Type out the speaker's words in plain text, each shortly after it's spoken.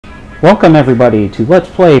Welcome everybody to Let's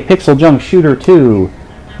Play Pixeljunk Shooter 2.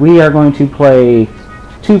 We are going to play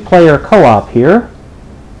two-player co-op here,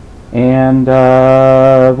 and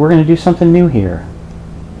we're going to do something new here.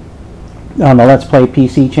 On the Let's Play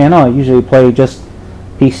PC channel, I usually play just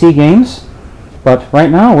PC games, but right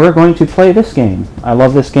now we're going to play this game. I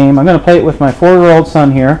love this game. I'm going to play it with my 4-year-old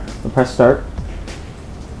son here. We'll press start.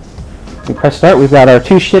 We press start. We've got our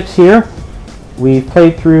two ships here. We've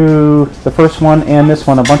played through the first one and this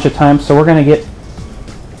one a bunch of times, so we're gonna get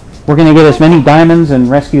as many diamonds and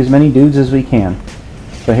rescue as many dudes as we can.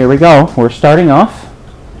 So here we go. We're starting off,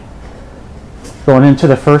 going into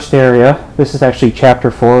the first area. This is actually chapter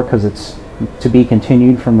 4 because it's to be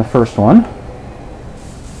continued from the first one.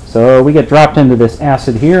 So we get dropped into this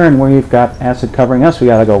acid here, and we've got acid covering us. We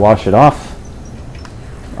gotta go wash it off,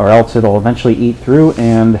 or else it'll eventually eat through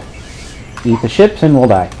and eat the ships, and we'll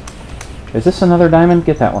die. Is this another diamond?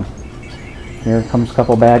 Get that one. Here comes a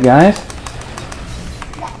couple bad guys.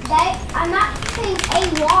 I'm not seeing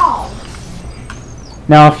a wall.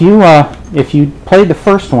 Now, if you played the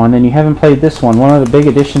first one and you haven't played this one, one of the big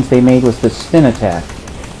additions they made was this spin attack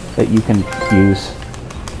that you can use.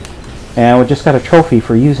 And we just got a trophy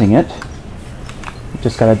for using it. We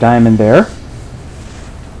just got a diamond there.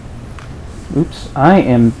 Oops, I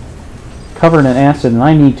am covered in acid and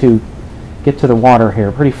I need to get to the water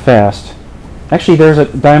here pretty fast. Actually, there's a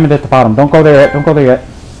diamond at the bottom. Don't go there yet. Don't go there yet.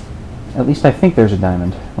 At least I think there's a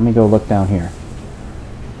diamond. Let me go look down here.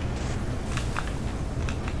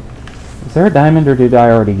 Is there a diamond, or did I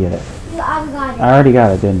already get it? I got it. I already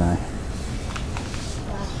got it, didn't I?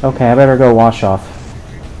 Okay, I better go wash off.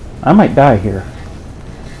 I might die here.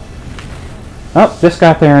 Oh, just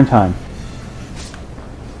got there in time.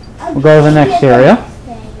 We'll go to the next area.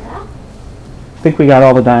 I think we got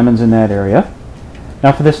all the diamonds in that area.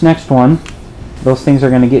 Now for this next one, those things are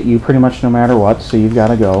going to get you pretty much no matter what, so you've got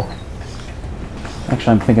to go.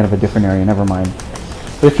 Actually, I'm thinking of a different area, never mind.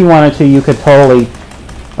 But if you wanted to, you could totally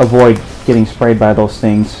avoid getting sprayed by those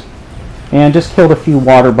things. And just killed a few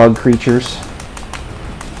water bug creatures.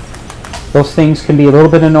 Those things can be a little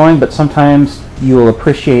bit annoying, but sometimes you will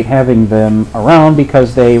appreciate having them around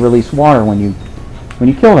because they release water when you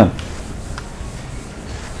kill them.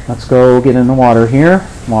 Let's go get in the water here,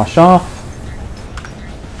 wash off.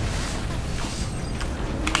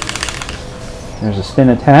 There's a spin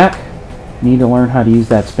attack. You need to learn how to use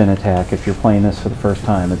that spin attack if you're playing this for the first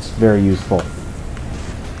time. It's very useful.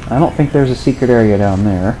 I don't think there's a secret area down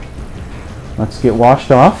there. Let's get washed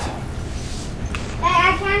off.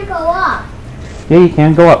 I can't go up. Yeah, you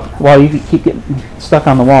can go up. Well, you keep getting stuck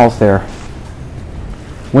on the walls there.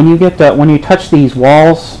 When you touch these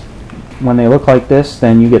walls, when they look like this,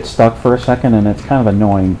 then you get stuck for a second, and it's kind of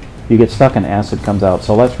annoying. You get stuck and acid comes out.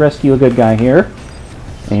 So let's rescue a good guy here.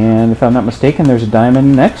 And if I'm not mistaken, there's a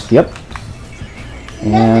diamond next. Yep.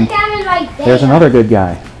 And there's a diamond right there. There's another good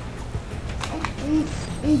guy.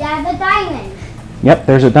 And that's a diamond. Yep,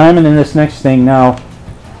 there's a diamond in this next thing. Now,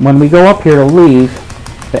 when we go up here to leave,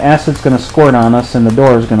 the acid's going to squirt on us, and the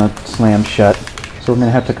door is going to slam shut. So we're going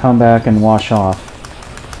to have to come back and wash off.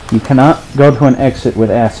 You cannot go to an exit with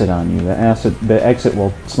acid on you. The exit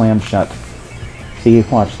will slam shut. See,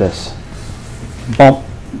 watch this. Bump.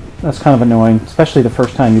 That's kind of annoying, especially the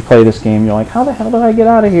first time you play this game. You're like, how the hell did I get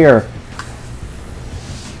out of here?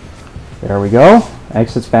 There we go.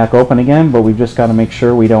 Exit's back open again, but we've just got to make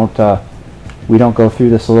sure we don't go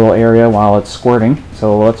through this little area while it's squirting.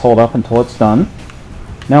 So let's hold up until it's done.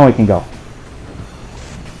 Now we can go.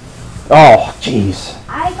 Oh, jeez.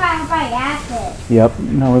 I got by acid. Yep,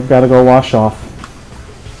 now we've got to go wash off.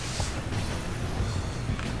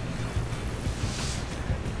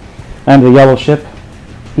 I'm the yellow ship.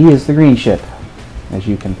 He is the green ship, as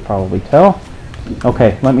you can probably tell.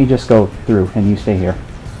 Okay, let me just go through, and you stay here.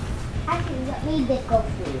 Actually, let me just go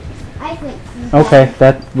through. I went through. Okay,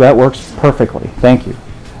 that works perfectly. Thank you.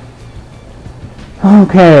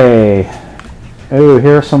 Okay. Oh,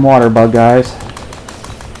 here are some water bug guys.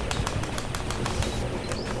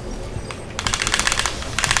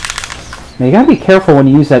 Now you gotta be careful when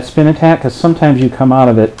you use that spin attack, because sometimes you come out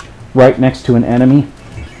of it right next to an enemy,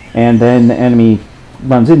 and then the enemy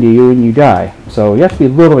runs into you and you die. So you have to be a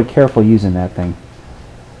little bit careful using that thing.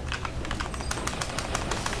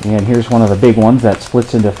 And here's one of the big ones that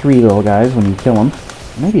splits into 3 little guys when you kill them.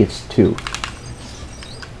 Maybe it's 2.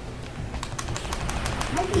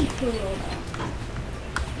 Maybe 2.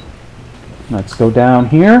 Let's go down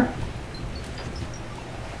here.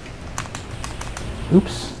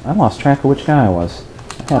 Oops, I lost track of which guy I was.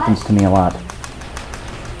 That happens to me a lot.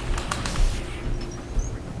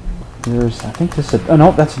 I think this is oh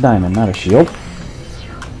no, that's a diamond, not a shield.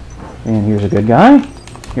 And here's a good guy.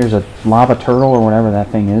 Here's a lava turtle or whatever that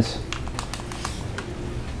thing is.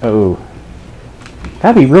 Oh.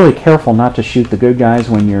 Gotta be really careful not to shoot the good guys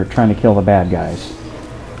when you're trying to kill the bad guys.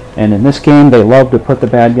 And in this game, they love to put the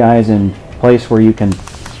bad guys in place where you can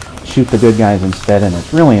shoot the good guys instead, and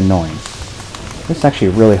it's really annoying. This is actually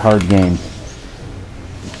a really hard game.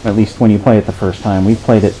 At least when you play it the first time. We've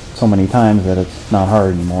played it so many times that it's not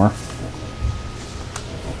hard anymore.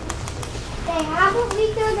 Hey, how about we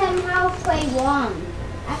show them how to play 1?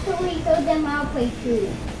 After we show them how to play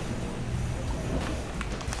 2.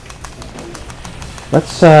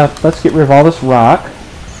 Let's get rid of all this rock.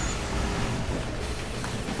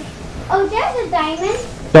 Oh, there's a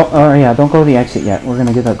diamond. Don't go to the exit yet. We're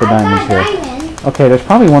gonna get the diamonds here. Diamond. Okay, there's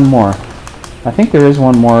probably one more. I think there is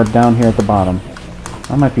one more down here at the bottom.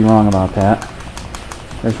 I might be wrong about that.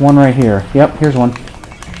 There's one right here. Yep, here's one.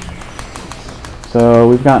 So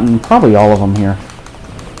we've gotten probably all of them here.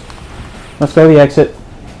 Let's go to the exit.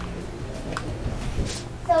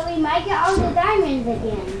 So we might get all the diamonds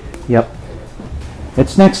again. Yep.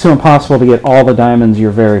 It's next to impossible to get all the diamonds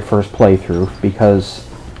your very first playthrough because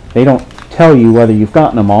they don't tell you whether you've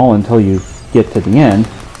gotten them all until you get to the end.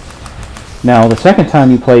 Now, the second time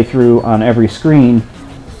you play through on every screen,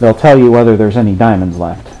 they'll tell you whether there's any diamonds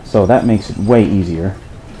left. So that makes it way easier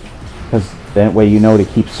because that way you know to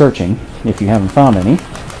keep searching if you haven't found any.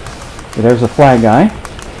 So there's a flag guy.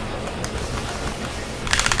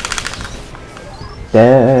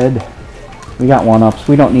 Dead. We got 1-ups.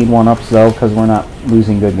 We don't need 1-ups though because we're not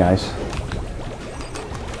losing good guys.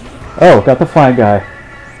 Oh, got the flag guy.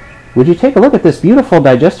 Would you take a look at this beautiful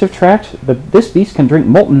digestive tract? This beast can drink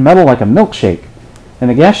molten metal like a milkshake. And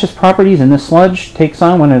the gaseous properties in this sludge takes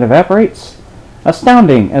on when it evaporates?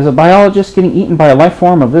 Astounding! As a biologist, getting eaten by a life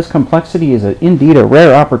form of this complexity is indeed a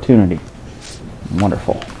rare opportunity.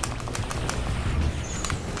 Wonderful.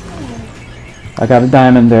 I got a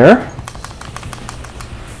diamond there.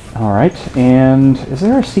 Alright, and is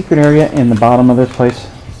there a secret area in the bottom of this place?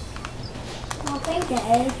 I don't think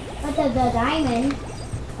there is. But the diamond.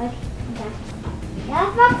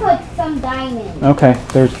 That looks like some diamond. Okay,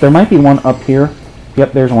 there might be one up here.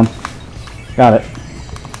 Yep, there's one. Got it.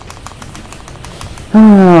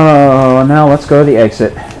 Oh, now let's go to the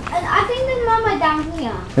exit. And I think there's one more down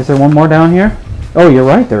here. Is there one more down here? Oh, you're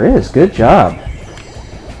right, there is. Good job.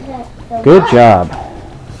 Good job.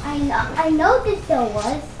 I know this there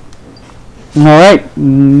was. Alright,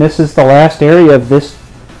 this is the last area of this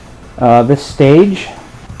this stage.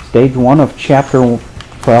 Stage 1 of chapter,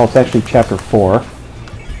 well, it's actually chapter 4,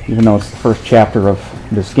 even though it's the first chapter of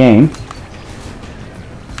this game.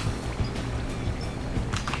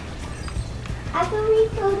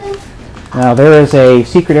 Now there is a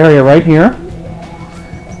secret area right here,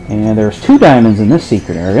 and there's 2 diamonds in this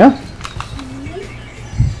secret area.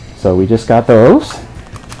 So we just got those.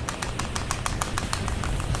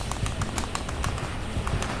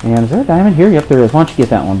 And is there a diamond here? Yep, there is. Why don't you get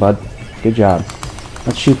that one, bud? Good job.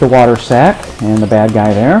 Let's shoot the water sack and the bad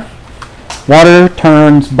guy there. Water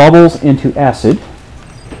turns bubbles into acid.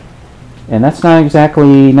 And that's not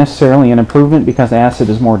exactly necessarily an improvement because acid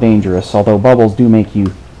is more dangerous, although bubbles do make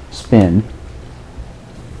you spin.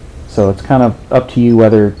 So it's kind of up to you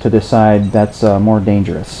whether to decide that's more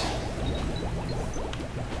dangerous.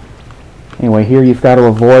 Anyway, here you've got to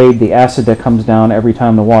avoid the acid that comes down every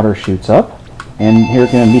time the water shoots up. And here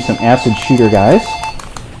are going to be some acid shooter guys.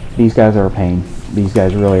 These guys are a pain. These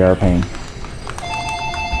guys really are a pain.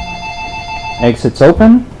 Exits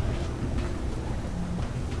open.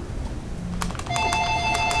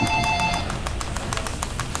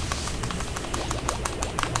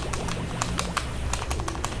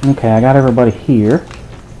 Okay, I got everybody here,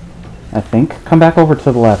 I think. Come back over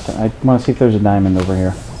to the left. I want to see if there's a diamond over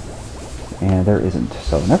here. And there isn't,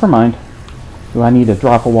 so never mind. Do I need a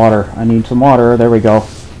drop of water? I need some water. There we go.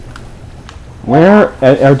 Where?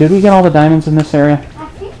 Did we get all the diamonds in this area? I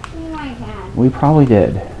think we might have. We probably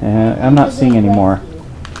did. I'm not seeing any more.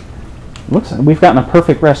 Looks like we've gotten a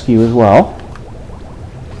perfect rescue as well.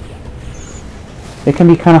 It can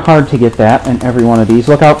be kind of hard to get that in every one of these.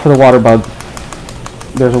 Look out for the water bug.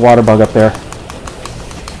 There's a water bug up there.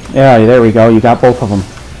 Yeah, there we go. You got both of them.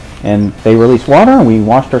 And they released water and we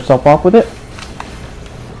washed ourselves off with it.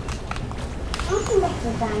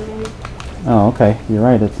 Oh, okay. You're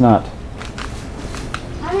right. It's not.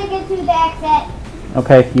 I'm going to get to the exit.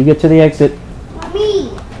 Okay, you get to the exit. Not me.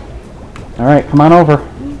 Alright, come on over.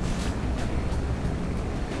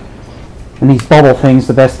 And these bubble things,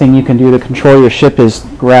 the best thing you can do to control your ship is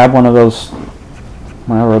grab one of those,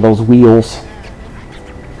 whatever, those wheels,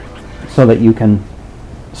 so that you can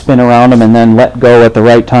spin around them and then let go at the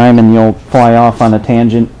right time and you'll fly off on a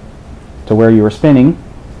tangent to where you were spinning.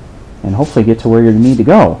 and hopefully get to where you need to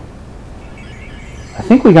go. I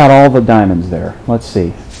think we got all the diamonds there. Let's see.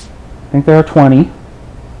 I think there are 20.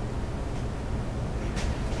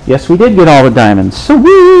 Yes, we did get all the diamonds.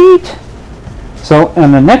 Sweet! So,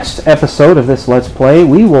 in the next episode of this Let's Play,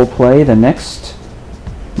 we will play the next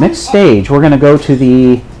stage. We're going to go to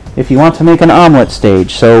the, if you want to make an omelet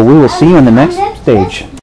stage. So, we will see you in the next stage.